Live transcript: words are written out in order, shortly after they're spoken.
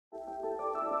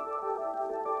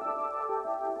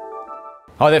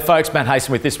Hi there folks, Matt Hayson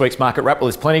with this week's Market Wrap. Well,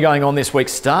 there's plenty going on this week,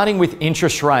 starting with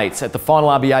interest rates. At the final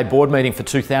RBA board meeting for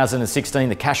 2016,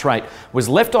 the cash rate was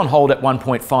left on hold at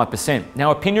 1.5%.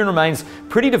 Now, opinion remains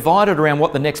pretty divided around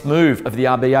what the next move of the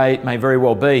RBA may very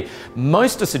well be.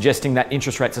 Most are suggesting that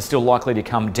interest rates are still likely to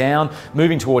come down,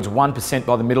 moving towards 1%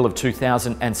 by the middle of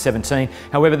 2017.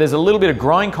 However, there's a little bit of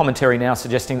growing commentary now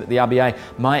suggesting that the RBA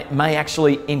may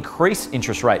actually increase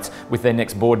interest rates with their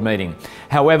next board meeting.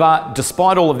 However,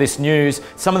 despite all of this news,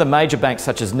 some of the major banks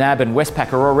such as NAB and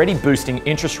Westpac are already boosting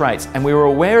interest rates, and we were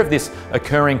aware of this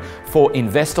occurring for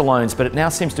investor loans, but it now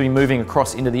seems to be moving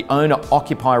across into the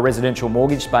owner-occupier residential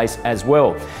mortgage space as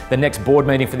well. The next board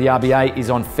meeting for the RBA is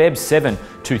on Feb 7,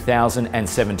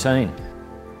 2017.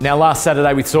 Now, last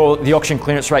Saturday we saw the auction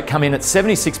clearance rate come in at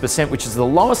 76%, which is the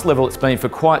lowest level it's been for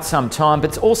quite some time, but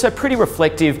it's also pretty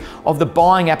reflective of the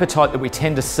buying appetite that we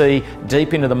tend to see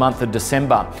deep into the month of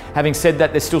December. Having said that,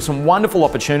 there's still some wonderful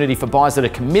opportunity for buyers that are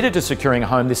committed to securing a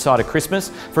home this side of Christmas.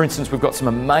 For instance, we've got some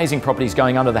amazing properties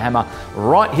going under the hammer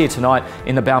right here tonight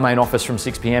in the Balmain office from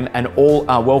 6 p.m, and all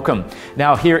are welcome.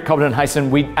 Now, here at Cobden & Hayson,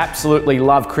 we absolutely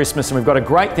love Christmas, and we've got a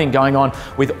great thing going on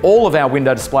with all of our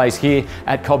window displays here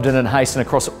at Cobden & Hayson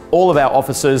across all of our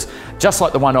offices, just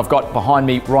like the one I've got behind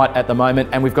me right at the moment.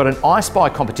 And we've got an I Spy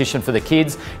competition for the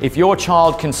kids. If your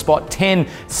child can spot 10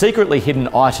 secretly hidden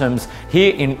items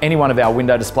here in any one of our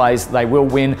window displays, they will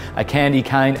win a candy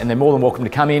cane, and they're more than welcome to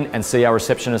come in and see our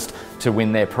receptionist to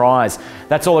win their prize.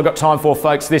 That's all I've got time for,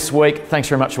 folks, this week. Thanks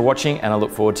very much for watching, and I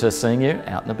look forward to seeing you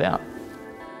out and about.